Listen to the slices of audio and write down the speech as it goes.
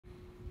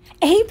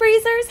Hey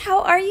Breezers,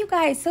 how are you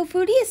guys? So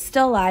Foodie is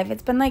still live.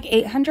 It's been like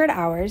 800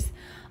 hours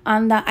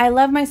on the I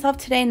Love Myself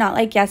Today, Not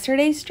Like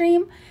Yesterday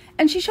stream.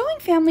 And she's showing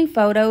family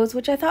photos,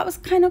 which I thought was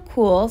kind of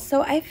cool.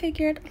 So I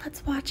figured,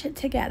 let's watch it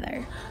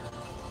together.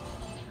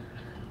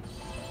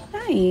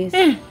 Nice.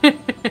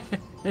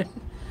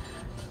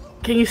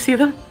 Can you see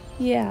them?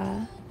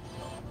 Yeah.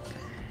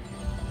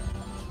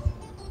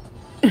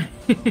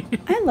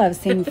 I love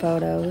seeing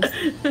photos.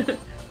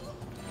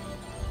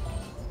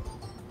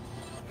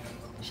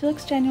 She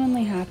looks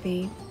genuinely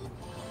happy.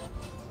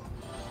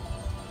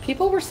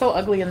 People were so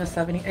ugly in the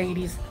 70s,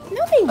 80s.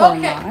 No, they were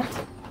not.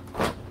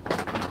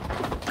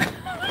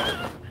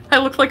 I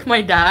look like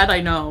my dad,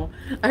 I know.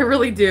 I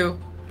really do.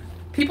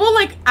 People,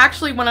 like,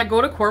 actually, when I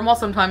go to Cornwall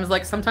sometimes,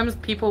 like, sometimes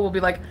people will be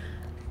like,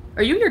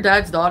 are you your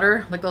dad's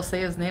daughter? Like, they'll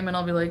say his name and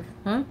I'll be like,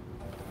 huh?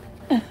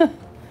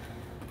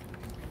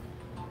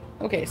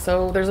 Okay,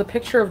 so there's a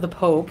picture of the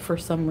Pope for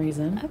some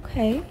reason.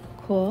 Okay,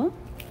 cool.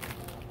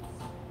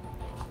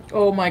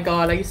 Oh my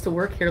god, I used to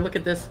work here. Look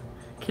at this.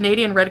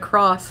 Canadian Red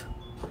Cross.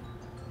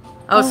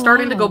 I was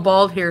starting to go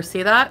bald here.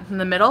 See that? In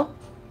the middle?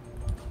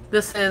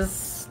 This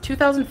is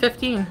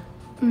 2015.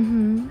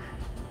 Mm-hmm.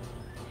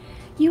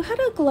 You had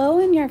a glow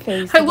in your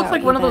face. I look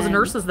like one of those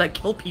nurses that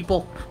kill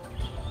people.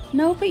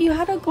 No, but you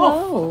had a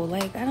glow. Oh.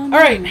 Like, I don't know.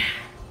 Alright.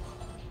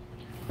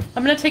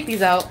 I'm gonna take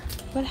these out.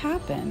 What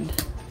happened?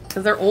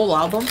 Because they're old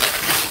albums.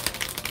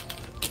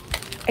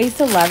 I used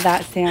to love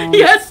that sound.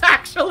 Yes,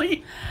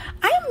 actually.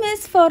 I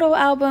miss photo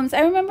albums.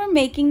 I remember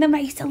making them. I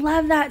used to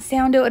love that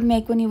sound it would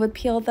make when you would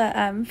peel the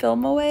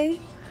film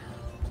away.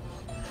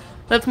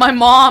 That's my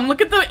mom. Look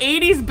at the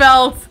 80s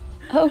belt.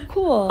 Oh,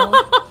 cool.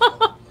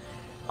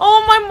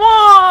 Oh, my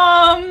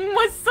mom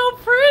was so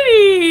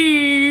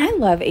pretty. I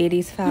love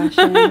 80s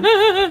fashion.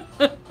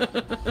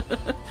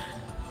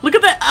 Look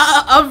at the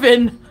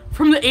oven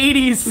from the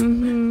 80s.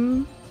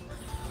 Mm-hmm.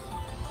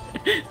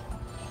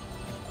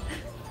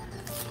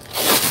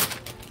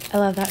 I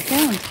love that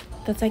sound.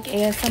 That's like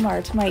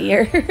ASMR to my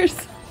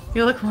ears.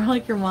 You look more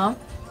like your mom.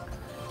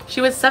 She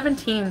was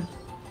 17.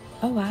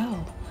 Oh,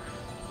 wow.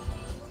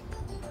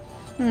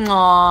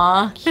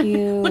 Aww.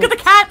 Cute. Look at the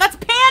cat. That's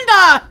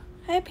Panda.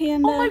 Hi,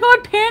 Panda. Oh my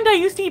god, Panda. I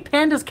used to eat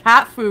Panda's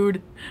cat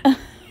food.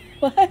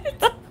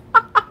 What?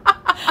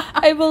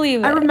 I believe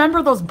it. I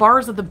remember those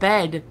bars of the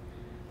bed.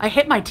 I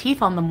hit my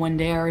teeth on them one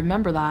day. I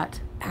remember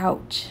that.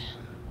 Ouch.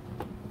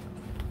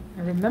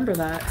 I remember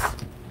that.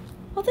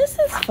 Well, this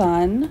is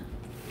fun.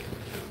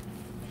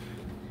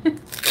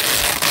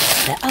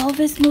 The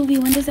Elvis movie,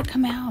 when does it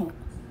come out?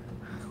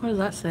 What does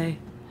that say?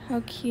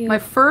 How cute. My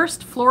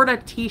first Florida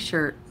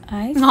t-shirt.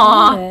 I see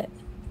it.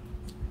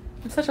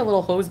 I'm such a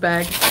little hose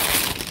bag.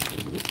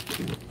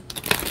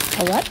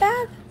 A what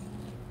bag?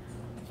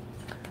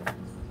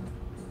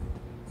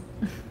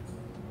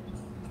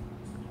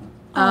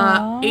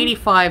 Aww.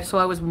 85, so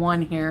I was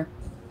 1 here.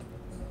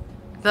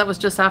 That was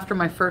just after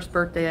my first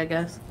birthday, I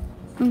guess.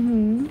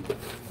 Mm-hmm.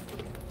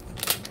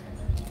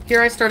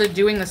 Here I started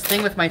doing this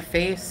thing with my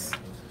face.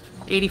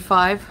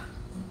 85.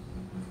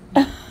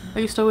 I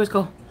used to always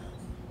go...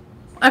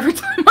 Every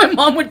time my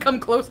mom would come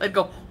close, I'd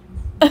go...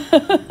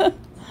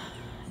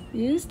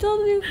 You still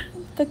do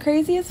the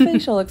craziest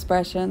facial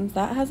expressions.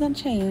 That hasn't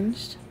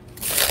changed.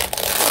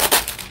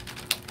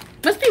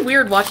 Must be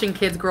weird watching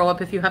kids grow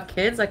up if you have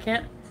kids. I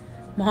can't...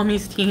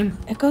 Mommy's team.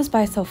 It goes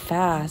by so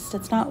fast.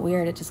 It's not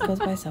weird. It just goes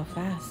by so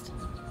fast.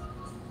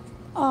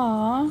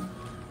 Aww.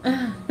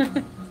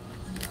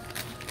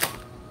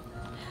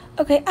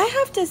 Okay, I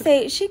have to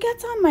say, she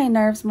gets on my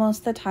nerves most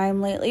of the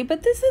time lately,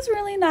 but this is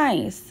really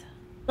nice.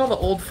 All the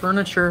old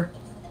furniture.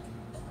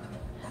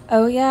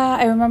 Oh yeah,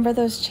 I remember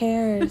those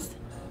chairs.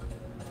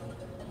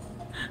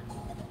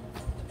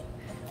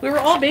 We were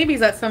all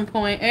babies at some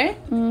point, eh?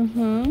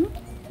 Mm-hmm.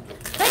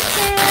 Thanks,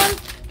 Sam.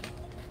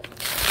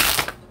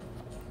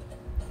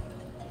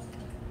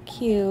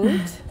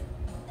 Cute.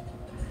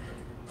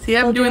 See,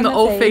 I'm doing the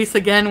O face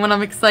again when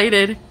I'm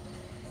excited.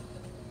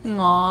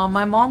 Aw,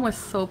 my mom was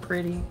so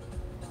pretty.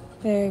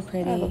 Very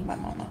pretty. I love my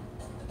mama.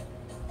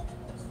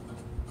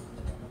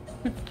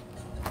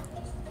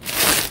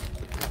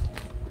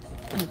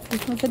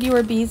 This one said you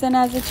were beezing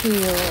as a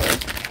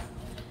 2-year-old.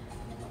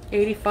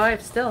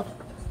 85 still.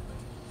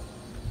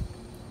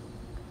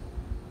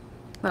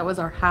 That was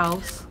our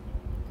house.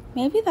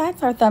 Maybe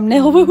that's our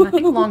thumbnail. I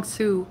think Long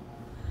Sue.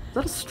 Is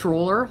that a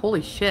stroller?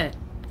 Holy shit.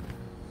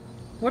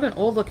 What an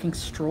old looking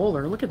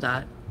stroller. Look at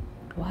that.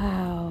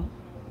 Wow.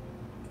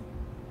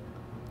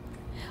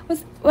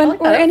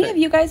 Were any of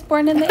you guys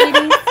born in the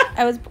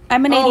 80s?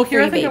 I'm an 83 Oh, here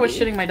I think baby. I was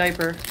shitting my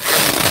diaper.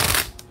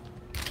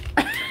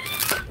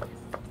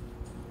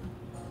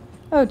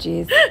 Oh,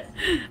 jeez.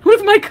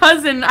 With my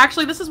cousin.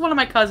 Actually, this is one of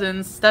my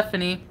cousins,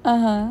 Stephanie.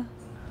 Uh-huh.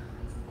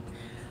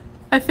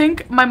 I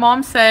think my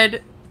mom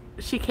said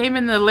she came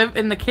in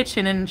the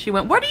kitchen and she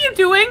went, "What are you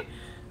doing?"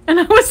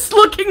 And I was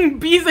looking,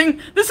 beezing.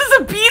 This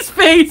is a bee's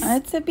face.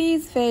 It's a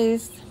bee's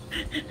face.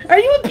 Are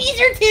you a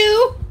beezer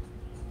too?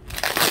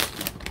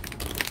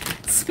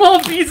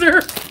 Small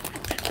beezer.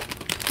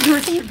 You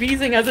were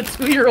beezing as a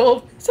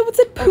 2-year-old. So it's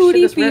a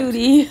Pootie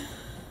Beauty.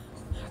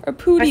 Or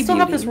Foodie I still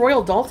have Beauty. this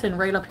Royal Dalton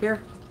right up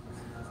here.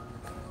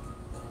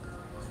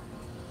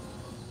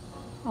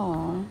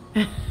 Aw.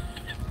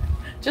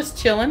 Just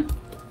chilling.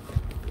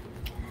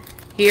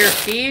 Here,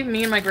 see?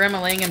 Me and my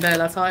grandma laying in bed.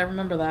 That's how I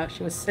remember that.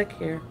 She was sick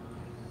here.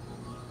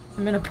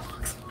 I'm in a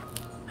box.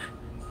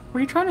 Were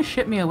you trying to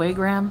ship me away,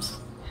 Grams?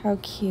 How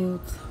cute.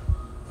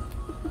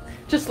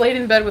 Just laid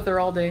in bed with her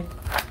all day.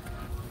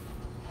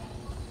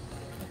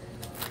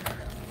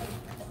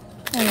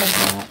 I love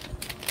that.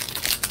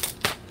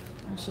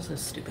 That's just a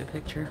stupid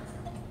picture.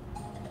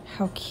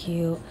 How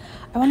cute.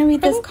 I want to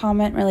read this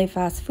comment really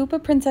fast.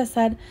 Fupa Princess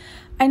said,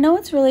 I know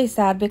it's really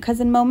sad because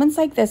in moments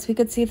like this we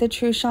could see the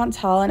true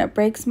Chantal and it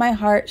breaks my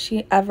heart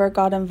she ever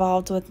got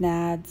involved with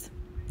Nads.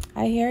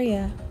 I hear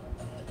ya.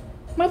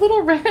 My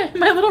little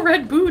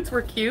red boots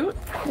were cute.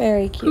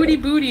 Very cute. Booty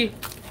booty.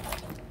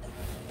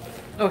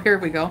 Oh, here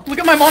we go. Look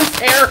at my mom's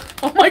hair.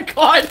 Oh my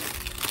god.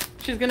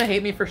 She's gonna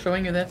hate me for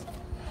showing you this.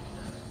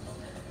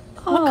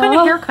 Aww. What kind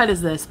of haircut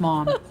is this,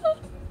 Mom?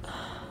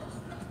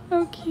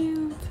 How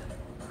cute.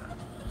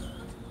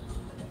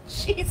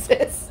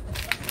 Jesus.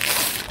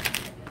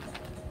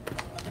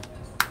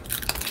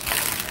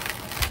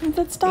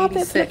 Let's stop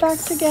 86. it. Put it back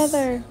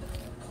together.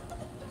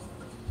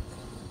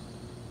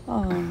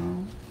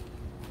 Oh.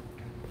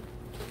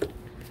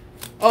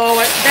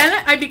 Oh,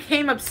 then I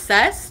became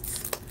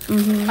obsessed.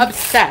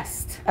 Obsessed.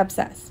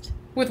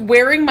 With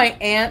wearing my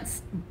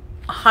aunt's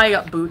high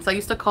up boots. I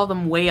used to call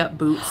them way up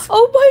boots.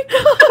 Oh my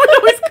god. I would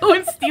always go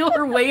and steal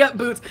her way up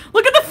boots.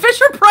 Look at the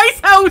Fisher Price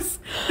house.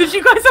 Did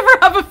you guys ever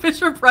have a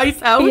Fisher Price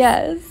house?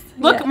 Yes.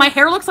 Look, yes. my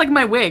hair looks like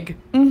my wig.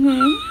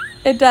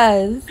 It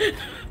does.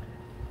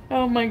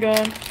 Oh my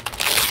god.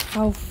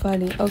 How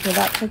funny. Okay,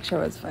 that picture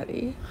was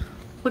funny.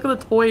 Look at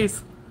the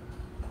toys.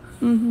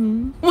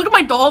 Look at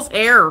my doll's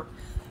hair.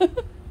 Kind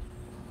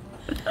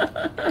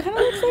of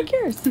looks like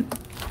yours.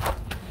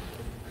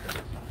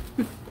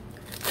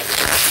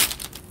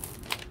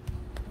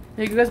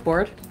 Are you guys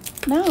bored?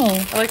 No.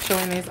 I like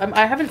showing these.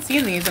 I haven't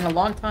seen these in a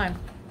long time.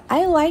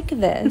 I like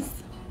this.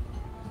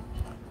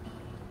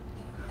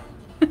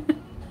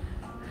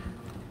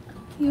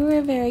 You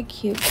were very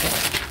cute.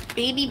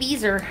 Baby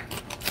Beezer.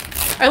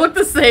 I look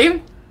the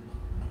same.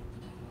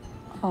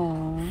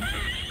 Aww.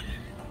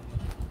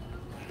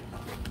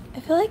 I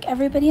feel like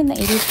everybody in the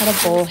 80s had a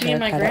bowl Me and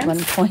my haircut at one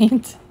grands?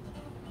 point.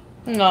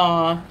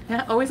 Aw.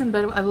 Yeah, always in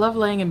bed. I love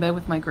laying in bed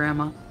with my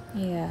grandma.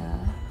 Yeah.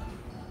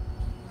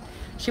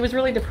 She was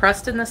really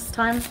depressed in this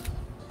time.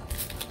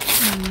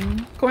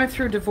 Going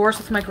through divorce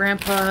with my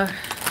grandpa.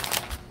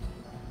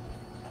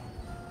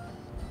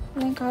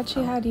 Thank God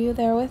she had you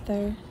there with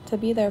her to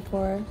be there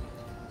for her.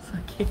 So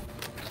cute.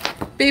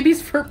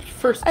 Babies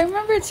first. I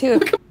remember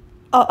too.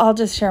 I'll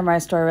just share my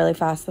story really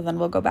fast and then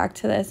we'll go back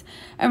to this.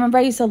 I remember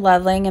I used to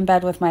love laying in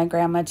bed with my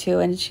grandma too,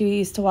 and she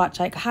used to watch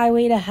like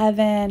Highway to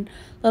Heaven,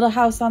 Little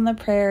House on the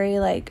Prairie,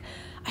 like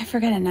I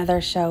forget another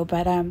show,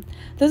 but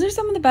those are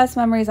some of the best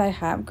memories I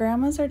have.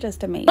 Grandmas are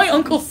just amazing. My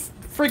uncle's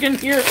friggin'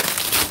 here.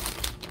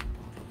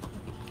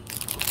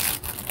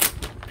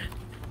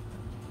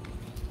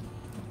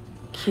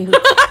 Cute.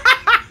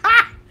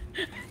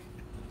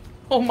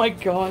 Oh my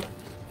god.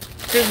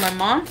 Here's my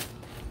mom.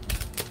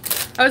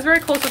 I was very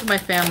close with my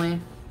family.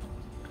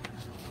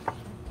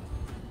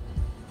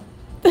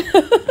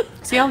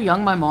 See how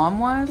young my mom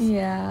was?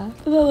 Yeah.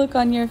 The look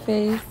on your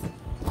face.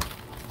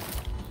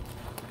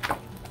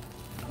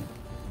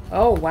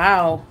 Oh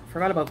wow.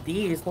 Forgot about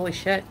these. Holy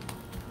shit.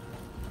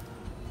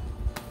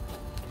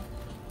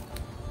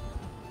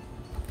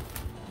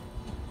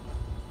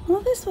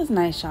 Well, this was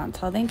nice,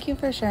 Chantal. Thank you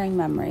for sharing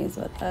memories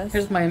with us.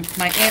 Here's my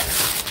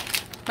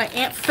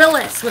aunt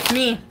Phyllis with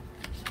me.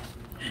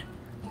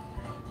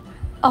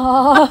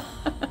 Aw.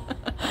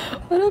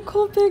 What a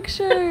cool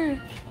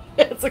picture.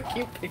 It's a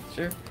cute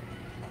picture.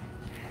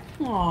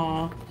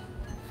 Aww.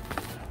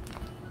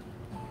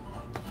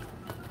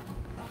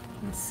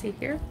 Let's see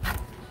here.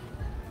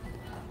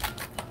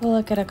 We'll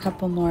look at a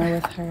couple more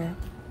with her.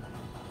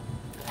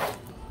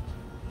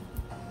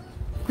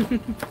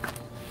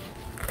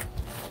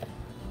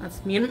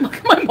 That's me and look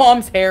at my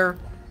mom's hair.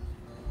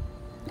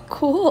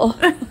 Cool.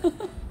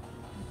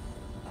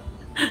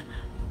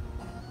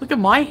 Look at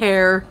my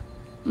hair.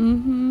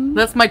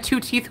 That's my 2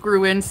 teeth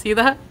grew in. See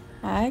that?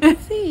 I can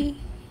see.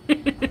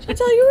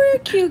 Chantal, you were a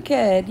cute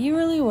kid. You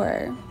really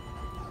were.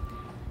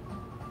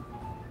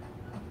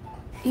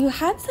 You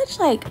had such,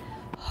 like,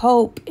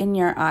 hope in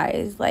your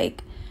eyes.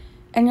 Like,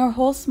 and your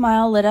whole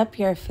smile lit up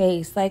your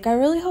face. Like, I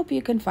really hope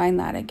you can find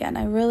that again.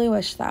 I really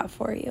wish that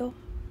for you.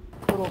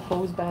 Little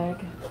hose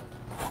bag.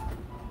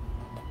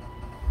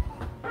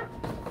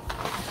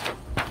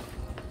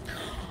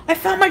 I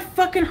found my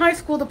fucking high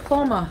school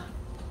diploma.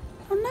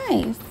 Oh,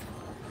 nice.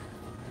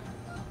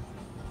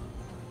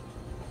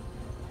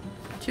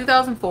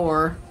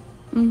 2004.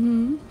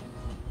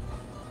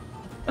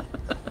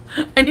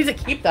 I need to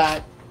keep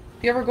that.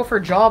 If you ever go for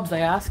jobs, I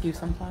ask you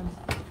sometimes.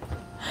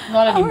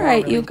 Not anymore. All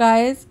right, really. you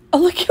guys. Oh,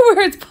 look at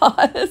where it's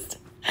paused.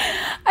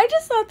 I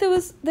just thought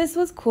this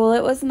was cool.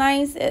 It was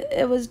nice.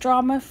 It was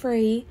drama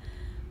free.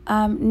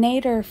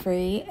 nadir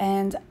free,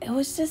 and it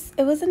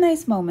was a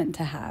nice moment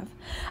to have.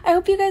 I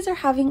hope you guys are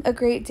having a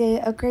great day,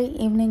 a great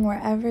evening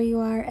wherever you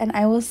are, and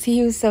I will see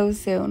you so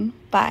soon.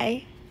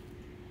 Bye.